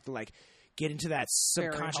you don't have to like. Get into that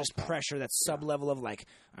subconscious pressure, that sub-level of like,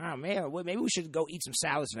 oh man, maybe we should go eat some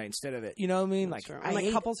salad tonight instead of it. You know what I mean? That's like,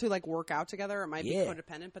 like couples who like work out together, it might be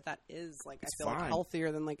codependent, but that is like I feel like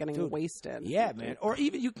healthier than like getting wasted. Yeah, man. Or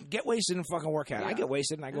even you can get wasted and fucking work out. I get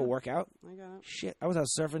wasted and I go work out. I got it. Shit, I was out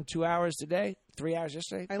surfing 2 hours today, 3 hours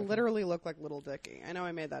yesterday. I literally look like Little Dicky. I know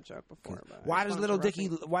I made that joke before. But why does Little Dicky?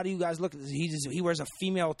 Why do you guys look? He wears a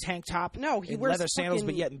female tank top. No, he wears leather sandals,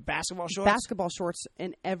 but yet in basketball shorts. Basketball shorts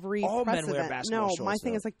in every. All press men wear event. basketball shorts. No, my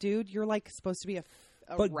thing is like, dude, you're like supposed to be a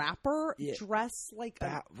rapper. Dress like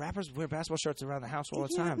rappers wear basketball shorts around the house all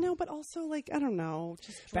the time. No, but also like I don't know,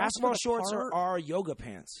 just basketball shorts are yoga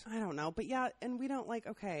pants. I don't know, but yeah, and we don't like.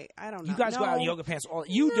 Okay, I don't know. You guys go out in yoga pants all.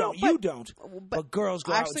 You don't. But girls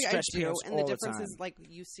go out in stretch pants and all the time. And the difference is like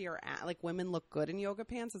you see like women look good in yoga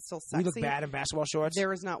pants. It's still sexy. We look bad in basketball shorts.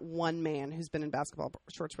 There is not one man who's been in basketball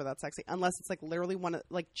shorts where that's sexy, unless it's like literally one of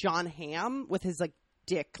like John Hamm with his like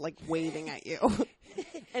dick like waving at you.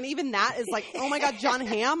 And even that is like, oh my God, John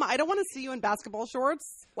Hamm, I don't want to see you in basketball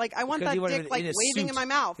shorts. Like I want that dick like waving in my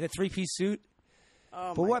mouth. In a 3-piece suit.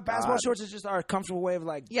 Oh but what God. Basketball shorts is just our comfortable way of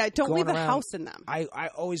like don't leave the around. house in them. I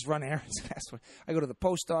always run errands. I go to the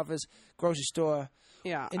post office, grocery store.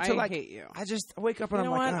 Yeah, until I hate you. I just wake up and I'm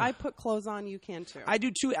like, what? I put clothes on. You can too. I do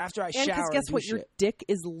too. After I shower, because guess what? Your dick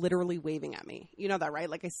is literally waving at me. You know that, right?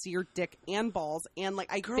 Like I see your dick and balls, and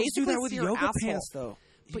like I Girls basically do that with see your yoga asshole. pants, though.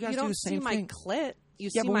 But you don't see my clit. You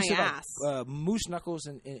see my ass. Like, moose knuckles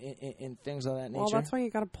and things of that nature. Well, that's why you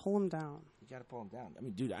got to pull them down. You got to pull them down. I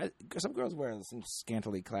mean, dude, some girls wear some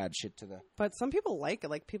scantily clad shit to the. But some people like it.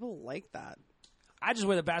 Like people like that. I just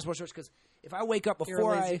wear the basketball shorts because if I wake up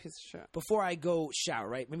before I go shower,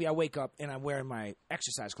 right? Maybe I wake up and I'm wearing my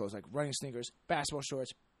exercise clothes like running sneakers, basketball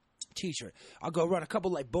shorts, T-shirt. I'll go run a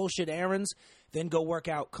couple like bullshit errands, then go work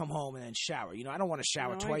out, come home, and then shower. I don't want to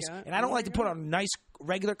shower twice, and I don't like to put on nice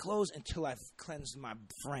regular clothes until I've cleansed my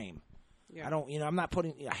frame. Yeah. I don't. I'm not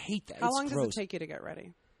putting. I hate that. How long does it take you to get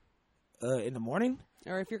ready? In the morning,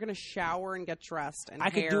 or if you're going to shower and get dressed and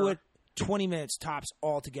I could do it 20 minutes tops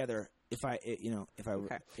all together. If I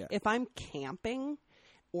if I'm camping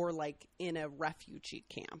or like in a refugee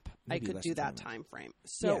camp, maybe I could do that time frame.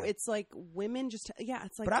 So it's like women just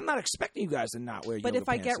it's like. But I'm not expecting you guys to not wear. But yoga if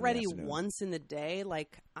I pants get ready once in the day,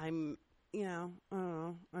 like I'm, I don't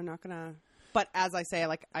know, I'm not gonna. But as I say,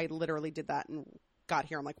 like I literally did that and got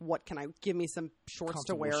here. I'm like, what can I give me some shorts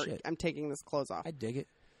to wear? Shit. I'm taking this clothes off. I dig it.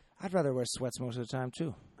 I'd rather wear sweats most of the time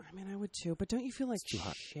too. I mean, I would too. But don't you feel like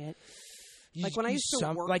shit? Like when I used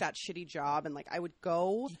to work like, that shitty job and like I would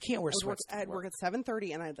go. You can't wear sweats. I'd work at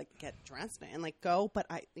 7:30 and I'd like get dressed and like go, but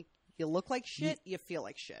you look like shit, you feel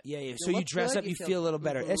like shit. Yeah. So you dress up, you feel a little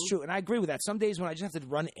better. Mm-hmm. That's true, and I agree with that. Some days when I just have to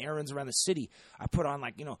run errands around the city, I put on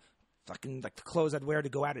like fucking like the clothes I'd wear to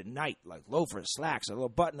go out at night, like loafers, slacks, a little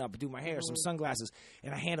button up, do my hair, some sunglasses,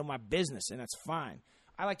 and I handle my business, and that's fine.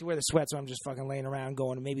 I like to wear the sweats when I'm just fucking laying around,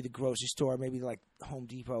 going to maybe the grocery store, maybe like Home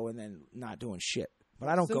Depot, and then not doing shit. But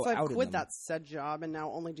I don't go out in them. Since I've quit that said job and now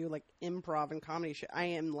only do like improv and comedy shit, I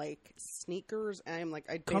am like sneakers, and I'm like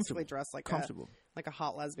I basically dress like a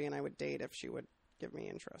hot lesbian I would date if she would give me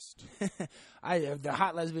interest. The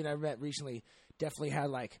hot lesbian I met recently definitely had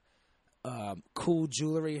like cool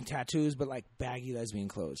jewelry and tattoos, but like baggy lesbian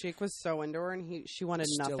clothes. Jake was so into her, and she wanted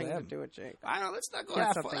Still nothing to am. do with Jake. I know. Let's not go Get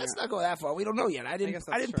that far. something Let's out. not go that far. We don't know yet. I guess didn't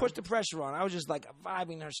that's put true. the pressure on. I was just like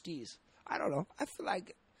vibing her steez. I don't know. I feel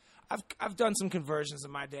like I've done some conversions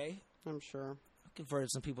in my day. I'm sure. I've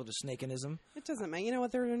converted some people to snakeanism. It doesn't matter. You know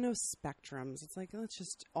what? There are no spectrums. It's like, let's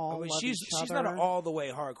just all love she's each other. she's not an all the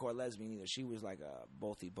way hardcore lesbian either. She was like a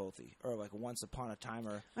bothy or like a once upon a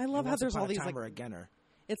timer. I love how there's all these, like- againer.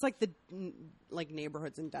 It's like the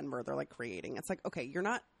neighborhoods in Denver they're like creating. It's like, okay, you're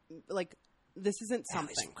not like this isn't Allie's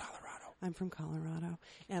something. from Colorado. I'm from Colorado,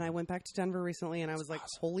 and I went back to Denver recently, and I was like,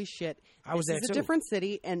 holy shit, I was there this is too. a different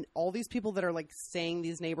city, and all these people that are like saying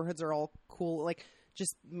these neighborhoods are all cool, like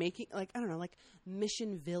just making like I don't know, like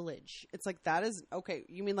Mission Village. It's like that is okay.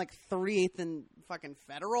 You mean like 38th and fucking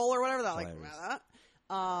Federal or whatever? That like that.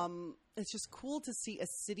 It's just cool to see a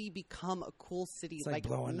city become a cool city, It's like like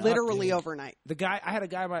blowing up, literally dude. overnight. I had a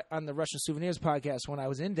guy on the Russian Souvenirs podcast when I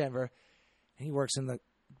was in Denver, and he works in the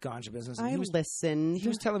ganja business. And I listened. He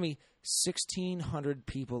was telling me 1,600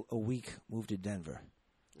 people a week move to Denver.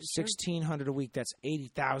 1,600 a week. That's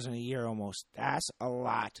 80,000 a year almost. That's a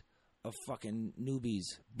lot of fucking newbies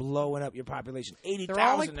blowing up your population. 80,000 They're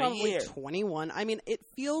all like a probably year. 21. I mean, it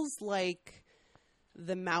feels like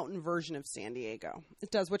the mountain version of San Diego. It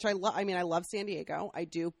does, which I love. I mean, I love San Diego. I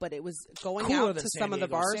do, but it was going Cooler out than to San some of the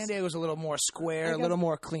Diego. bars. San Diego's a little more square, I a little guess-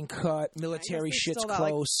 more clean cut. Military I guess they shit's still got,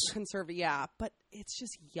 close. like, conservative, yeah, but it's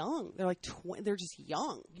just young. They're like they're just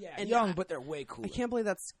young. Yeah, and young, but they're way cooler. I can't believe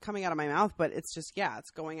that's coming out of my mouth, but it's just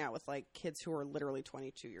it's going out with like kids who are literally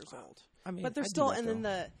 22 years old. I mean, but they're I do still, that, and though.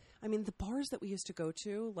 then the bars that we used to go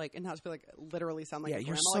to, like, and not to be like literally sound like Yeah, a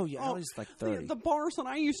you're grandma, so like, young. oh, I was like 30. the bars that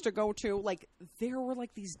I used to go to, like, there were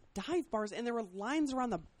like these dive bars, and there were lines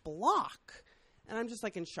around the block, and I'm just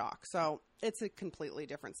like in shock. So it's a completely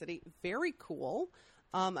different city. Very cool.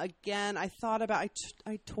 Again, I thought about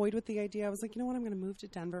I toyed with the idea. I was like, you know what? I'm going to move to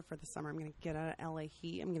Denver for the summer. I'm going to get out of LA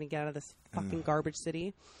heat. I'm going to get out of this fucking garbage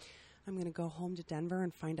city. I'm going to go home to Denver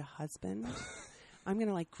and find a husband. I'm going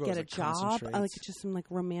to like Grows get a like job, concentrates. like just some like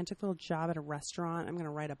romantic little job at a restaurant. I'm going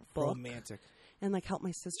to write a book Romantic. and like help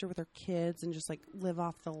my sister with her kids and just like live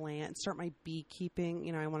off the land, start my beekeeping.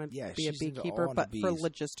 You know, I want to Yeah, be a she's into beekeeper, all the but for bees.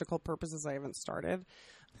 logistical purposes, I haven't started.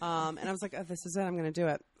 And I was like, oh, this is it. I'm going to do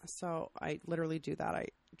it. So I literally do that. I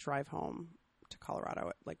drive home to Colorado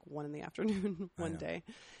at like 1 p.m. one day.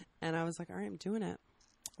 And I was like, all right, I'm doing it.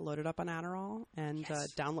 Loaded up on Adderall and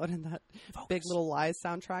downloaded that Big Little Lies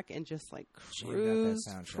soundtrack and just like cruised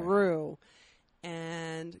through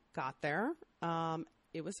and got there.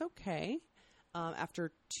 It was okay.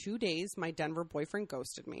 After 2 days, my Denver boyfriend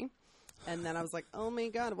ghosted me. And then I was like, oh my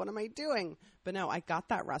God, what am I doing? But no, I got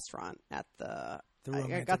that restaurant at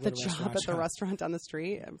I got the job at the restaurant down the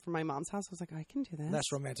street from my mom's house. I was like, I can do this.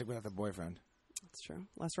 Less romantic without the boyfriend. That's true.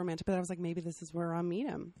 Less romantic. But I was like, maybe this is where I'll meet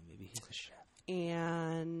him. Maybe he's a chef.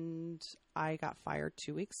 And I got fired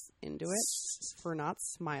 2 weeks into it for not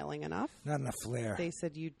smiling enough. Not enough flair. They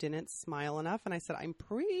said you didn't smile enough. And I said, I'm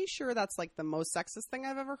pretty sure that's like the most sexist thing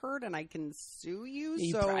I've ever heard. And I can sue you.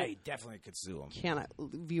 You so probably definitely could sue him. can I,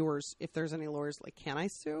 viewers, if there's any lawyers, like, can I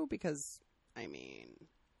sue? Because, I mean,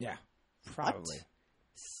 Yeah, probably. What?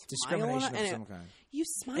 Discrimination Smile of and some kind. You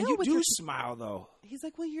smile And you with do your smile, though. He's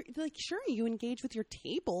like, well, you're like, sure, you engage with your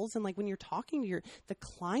tables, and like when you're talking to the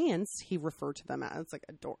clients, he referred to them as like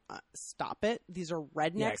stop it. These are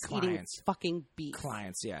rednecks eating clients. fucking beef.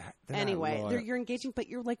 Clients, yeah. They're not Anyway, loyal. you're engaging, but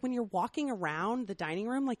you're like when you're walking around the dining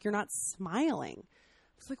room, like you're not smiling.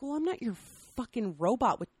 It's like, well, I'm not your fucking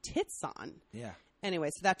robot with tits on. Yeah. Anyway,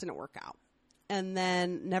 so that didn't work out. And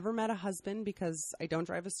then never met a husband because I don't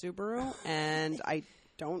drive a Subaru and I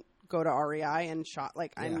don't go to REI and shop.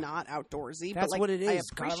 Like, Yeah. I'm not outdoorsy. That's but, like, what it I is.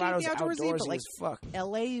 appreciate Colorado's the outdoorsy, but outdoorsy like as fuck.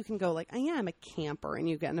 LA, you can go like, I'm a camper, and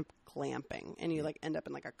you end up glamping, and you like end up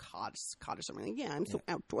in like a cottage or something. Like, yeah, I'm so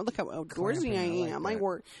outdoor. Look how outdoorsy Glamping, I am. I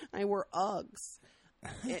like I wear Uggs.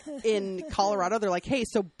 In Colorado, they're like, hey,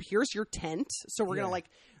 so here's your tent. So we're gonna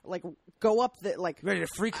like go up the like. Ready to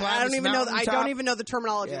free climb I don't this even know. I mountaintop? don't even know the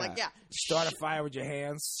terminology. Like, Start a fire with your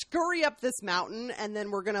hands. scurry up this mountain, and then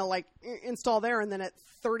we're gonna like install there, and then at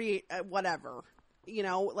 38, whatever, you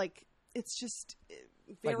know, like it's just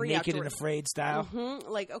very Like Naked outdoor. and Afraid style.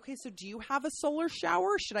 Like, okay, so do you have a solar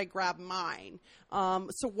shower? Should I grab mine?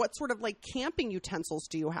 So what sort of like camping utensils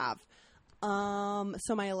do you have?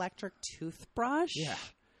 So my electric toothbrush. Yeah.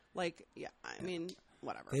 Like, yeah, I mean,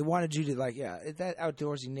 whatever. They wanted you to that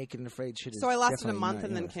outdoorsy Naked and Afraid shit. So I lasted a definitely month not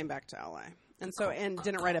and then yours. came back to LA. And so,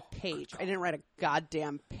 didn't write a page. I didn't write a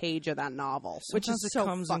goddamn page of that novel, which Sometimes is it so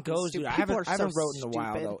comes and fucking goes, stupid. dude. I People haven't are so wrote in a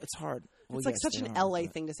while stupid. though. It's hard. It's like such an LA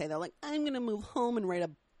thing to say. They're like, I'm going to move home and write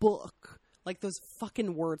a book. Like those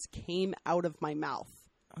fucking words came out of my mouth.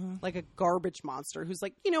 Like a garbage monster who's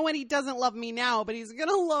like, you know what? He doesn't love me now, but he's going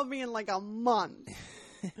to love me in like a month.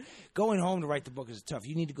 Going home to write the book is tough.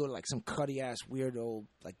 You need to go to like some cutty-ass weirdo,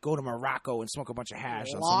 like go to Morocco and smoke a bunch of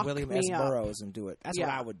hash on some William S. Burroughs and do it. That's what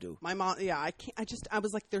I would do. My mom, I can't. I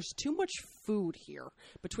was like, there's too much food here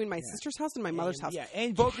between my sister's house and my mother's house. Yeah,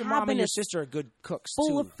 and both your mom and your sister are good cooks, full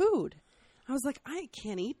too. of food. I was like, I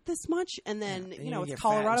can't eat this much. And then, it's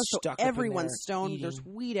Colorado, so everyone's stoned. Eating. There's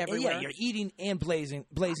weed everywhere. And you're eating and blazing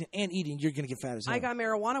and eating. You're going to get fat as hell. I got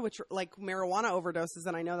marijuana, which like marijuana overdoses,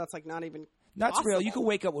 and I know that's like not even That's possible. real. You can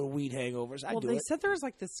wake up with weed hangovers. Well, they said there's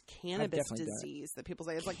like this cannabis disease that people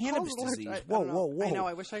say. It's like cannabis disease. Whoa. I know.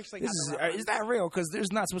 I wish I actually had is that real? Because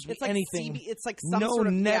there's not supposed to be anything. It's like some sort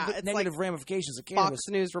of negative ramifications of cannabis. Fox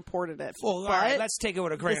News reported it. Well, all right, let's take it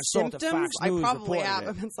with a grain of salt. Symptoms, I probably have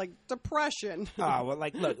them. It's like depression. Oh, well,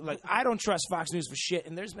 look, I don't trust Fox News for shit,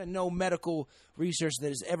 and there's been no medical research that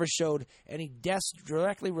has ever showed any deaths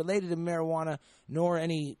directly related to marijuana, nor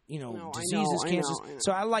any, diseases, cancers. I know.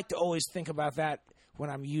 So I like to always think about that when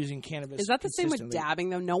I'm using cannabis. Is that the same with dabbing,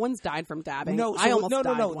 though? No one's died from dabbing. No, I almost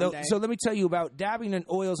died one day. So let me tell you about dabbing and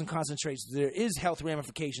oils and concentrates. There is health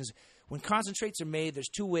ramifications. When concentrates are made, there's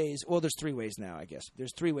two ways. Well, there's three ways now, I guess.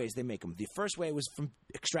 There's three ways they make them. The first way was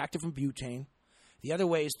extracted from butane. The other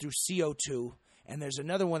way is through CO2. And there's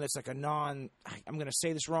another one that's like a I'm going to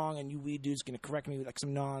say this wrong, and you weed dude's going to correct me, like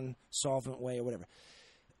some non-solvent way or whatever.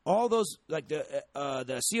 All those, like the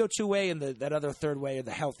CO2 way and that other third way are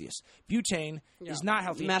the healthiest. Butane is not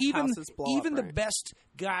healthy. Even the best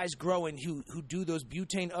guys growing who do those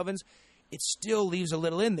butane ovens, it still leaves a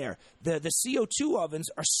little in there. The CO2 ovens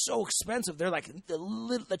are so expensive. They're like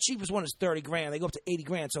the cheapest one is $30,000. They go up to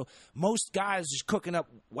 $80,000. So most guys just cooking up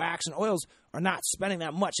wax and oils are not spending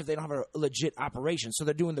that much if they don't have a legit operation. So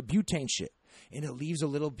they're doing the butane shit. And it leaves a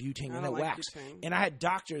little butane in the wax. Butane. And I had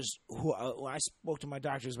doctors who I spoke to my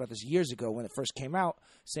doctors about this years ago when it first came out,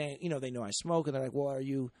 saying, they know I smoke, and they're like, well, are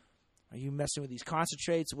you messing with these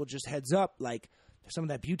concentrates? Well, just heads up, like some of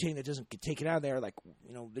that butane that doesn't get taken out of there, like,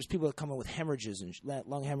 there's people that come in with hemorrhages and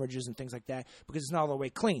lung hemorrhages and things like that because it's not all the way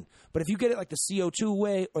clean. But if you get it like the CO2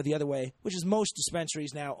 way or the other way, which is most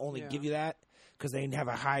dispensaries now only give you that because they have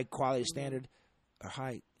a high quality standard or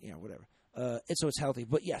high, whatever. So it's healthy.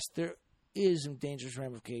 But yes, there is some dangerous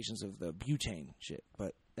ramifications of the butane shit,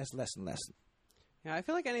 but that's less and less. Yeah, I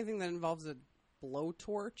feel like anything that involves a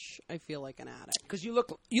blowtorch, I feel like an addict. Because you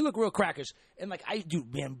look real crackers, and like I do,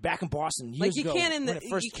 man. Back in Boston years ago,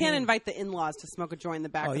 you can't invite the in-laws to smoke a joint in the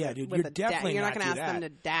back. Oh yeah, dude, you're definitely you're not going to ask them to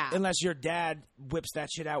dab unless your dad whips that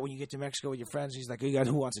shit out when you get to Mexico with your friends. He's like, "You got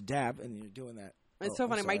who wants a dab?" And you're doing that. It's so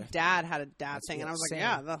funny. My dad had a dab thing, and I was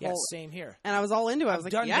like, same here. And I was all into it. I was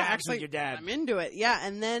like, yeah, actually, with your dad. I'm into it. Yeah,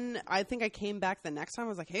 and then I think I came back the next time. I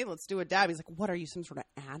was like, hey, let's do a dab. He's like, what, are you some sort of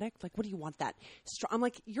addict? Like, what do you want that strong? I'm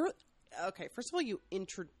like, okay, first of all, you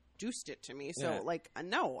introduced it to me. So,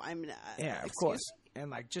 no, I'm of course.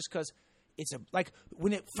 And, like, just because it's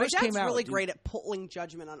when it first came out. My dad's really great at pulling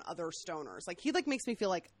judgment on other stoners. Like, he, makes me feel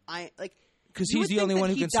like because he's the only one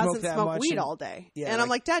who can smoke that much. Weed all day. Yeah, and I'm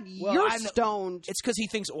like, Dad, you're stoned. It's because he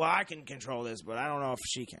thinks, well, I can control this, but I don't know if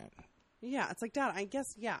she can. Yeah, it's like, Dad, I guess,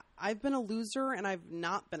 I've been a loser and I've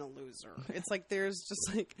not been a loser. It's like there's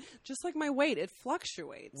just like my weight, it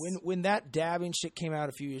fluctuates. When that dabbing shit came out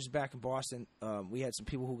a few years back in Boston, we had some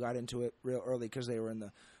people who got into it real early because they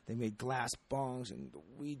made glass bongs and the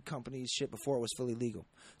weed companies shit before it was fully legal.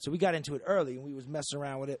 So we got into it early and we was messing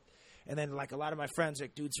around with it. And then, like, a lot of my friends,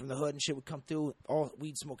 like, dudes from the hood and shit would come through, all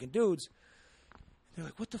weed-smoking dudes. They're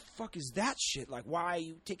like, what the fuck is that shit? Like, why are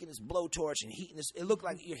you taking this blowtorch and heating this? It looked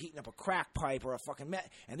like you're heating up a crack pipe or a fucking meth.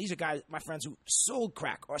 And these are guys, my friends, who sold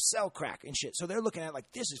crack or sell crack and shit. So they're looking at it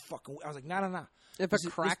like, this is fucking... I was like, no. If a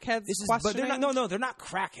crackhead's questioning... But they're not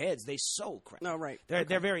crackheads. They sold crack. No, right.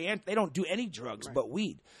 They're very... They don't do any drugs but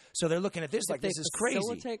weed. So they're looking at this like, this is crazy. They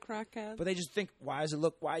facilitate crackheads? But they just think, why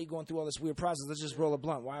are you going through all this weird process? Let's just roll a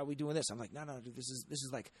blunt. Why are we doing this? I'm like, no, dude, this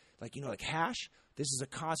is like hash. This is a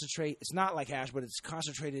concentrate. It's not like hash, but it's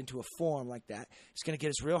concentrated into a form like that. It's going to get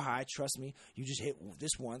us real high. Trust me. You just hit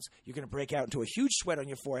this once. You're going to break out into a huge sweat on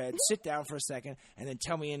your forehead, sit down for a second, and then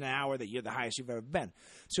tell me in an hour that you're the highest you've ever been.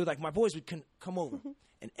 So, like, my boys would come over.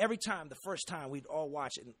 And every time, the first time, we'd all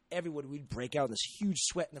watch it, and everyone would break out in this huge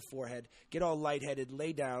sweat in the forehead, get all lightheaded,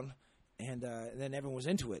 lay down, and then everyone was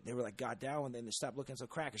into it. They were like, got down, and then they stopped looking so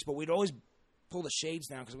crackers. But we'd always pull the shades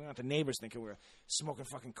down because we don't want the neighbors thinking we were smoking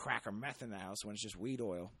fucking crack or meth in the house when it's just weed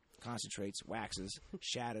oil, concentrates, waxes,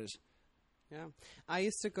 shatters. Yeah. I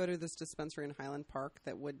used to go to this dispensary in Highland Park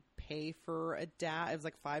that would pay for a dab. It was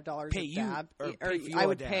like $5 Pay a you, dab. or pay for I your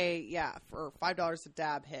would dab. pay, for $5 a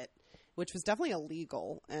dab hit, which was definitely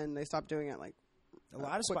illegal, and they stopped doing it like A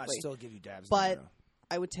lot of spots quickly. still give you dabs. But now, though.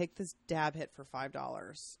 I would take this dab hit for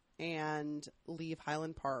 $5 and leave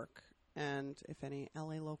Highland Park. And if any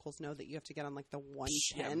LA locals know that you have to get on like the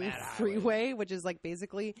 110 Mad freeway, which is like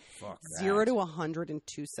basically Fuck 0 that. to 100 in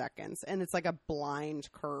 2 seconds. And it's like a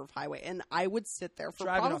blind curve highway. And I would sit there for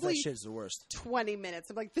Driving off that probably shit's the worst. 20 minutes.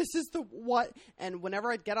 I'm like, this is the what? And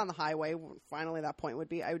whenever I'd get on the highway, finally that point would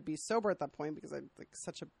be, I would be sober at that point because I'm like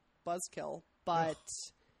such a buzzkill, but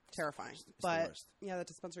terrifying. the But worst. yeah, the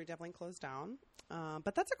dispensary definitely closed down.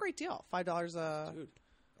 But that's a great deal. $5 a. Dude,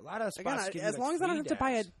 a lot of Again, spots give you, as like, long as I don't free have to buy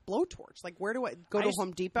a dabs. blowtorch. Like, where do I go I to used-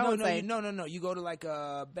 Home Depot No, and no, say, no. You go to like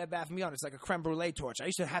Bed Bath & Beyond. It's like a creme brulee torch. I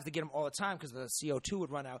used to have to get them all the time because the CO2 would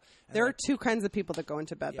run out. And there are like, two kinds of people that go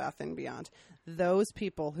into Bed Bath and Beyond. Those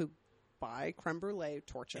people who buy creme brulee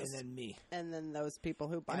torches, and then me. and then those people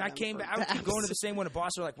who buy. And I them came for back. I would keep dabs. going to the same one at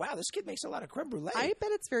Boston. Like, wow, this kid makes a lot of creme brulee. I bet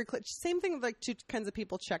it's very clear. Same thing with like two kinds of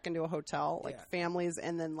people check into a hotel, like Yeah. families,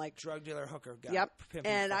 and then like Drug dealer, hooker, guy. yep.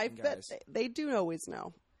 pimping And I fucking bet guys. they do always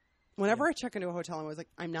know. Whenever I check into a hotel, I'm always like,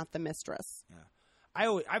 I'm not the mistress.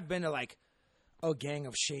 I've been to like a gang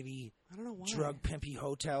of shady I don't know why. drug pimpy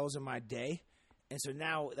hotels in my day, and so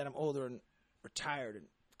now that I'm older and retired and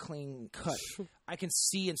clean cut, I can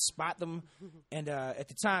see and spot them. And at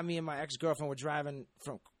the time, me and my ex-girlfriend were driving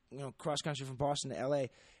from cross country from Boston to L.A.,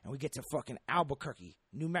 and we get to fucking Albuquerque,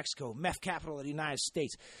 New Mexico, meth capital of the United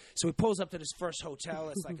States. So we pulls up to this first hotel.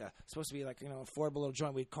 It's like supposed to be like affordable little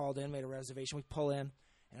joint. We called in, made a reservation. We pull in.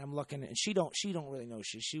 And I'm looking, and she don't really know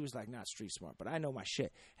shit. She was like not street smart, but I know my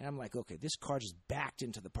shit. And I'm like, okay, this car just backed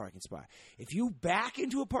into the parking spot. If you back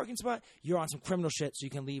into a parking spot, you're on some criminal shit, so you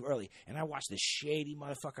can leave early. And I watched this shady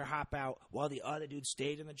motherfucker hop out while the other dude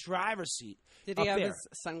stayed in the driver's seat. Did he up have there. his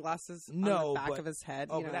sunglasses No, on the back but- of his head?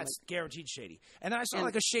 Oh, you but know, that's like, guaranteed shady. And then I saw and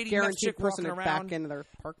like a shady meth guaranteed chick person walking to around. back into their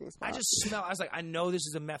parking spot. I just smell. I was like, I know this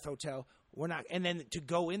is a meth hotel. We're not. And then to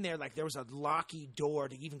go in there, like there was a locky door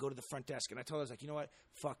to even go to the front desk. And I told her, I was like, you know what?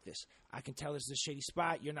 Fuck this. I can tell this is a shady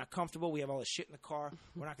spot. You're not comfortable. We have all this shit in the car.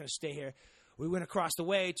 We're not going to stay here. We went across the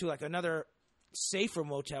way to like another safer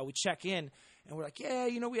motel. We check in, and we're like, yeah,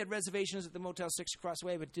 we had reservations at the Motel 6 across the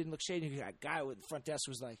way, but it didn't look shady. And the guy with the front desk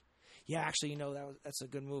was like, yeah, actually, that's a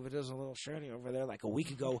good move. It is a little shady over there. Like a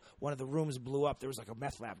week ago, one of the rooms blew up. There was like a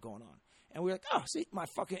meth lab going on. And we were like, oh, see, my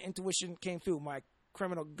fucking intuition came through. My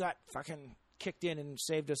criminal gut fucking kicked in and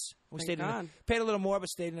saved us. We Thank stayed God. paid a little more, but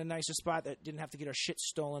stayed in a nicer spot that didn't have to get our shit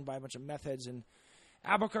stolen by a bunch of meth heads. And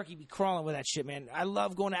Albuquerque be crawling with that shit, man. I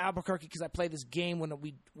love going to Albuquerque because I play this game when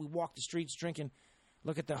we walk the streets drinking,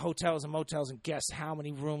 look at the hotels and motels, and guess how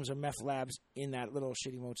many rooms are meth labs in that little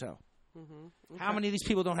shitty motel. Mm-hmm. How many of these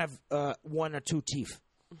people don't have 1 or 2 teeth?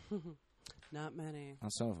 Not many.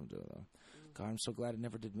 Well, some of them do, though. God, I'm so glad I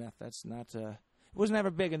never did meth. That's not. It wasn't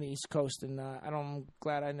ever big on the East Coast, and I'm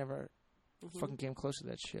glad I never fucking came close to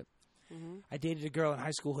that shit. I dated a girl in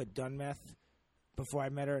high school who had done meth before I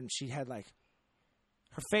met her, and she had like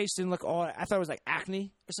her face didn't look all. I thought it was like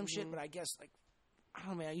acne or some shit, but I guess like I don't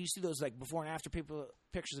know, man. You see those like before and after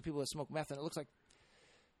pictures of people that smoke meth, and it looks like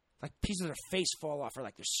pieces of their face fall off, or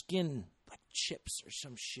like their skin like chips or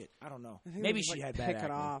some shit. I don't know. I think Maybe they just, she like, had bad pick acne.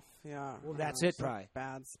 it off. Yeah. Well, I that's don't know, it, some probably.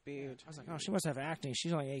 Bad speed. I was like, oh, she must have acne.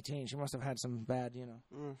 She's only 18. She must have had some bad,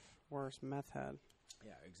 Worse, meth head.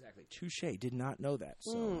 Yeah, exactly. Touche. Did not know that.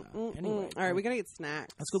 So, anyway. All right, we gotta get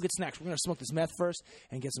snacks. Let's go get snacks. We're going to smoke this meth first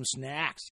and get some snacks.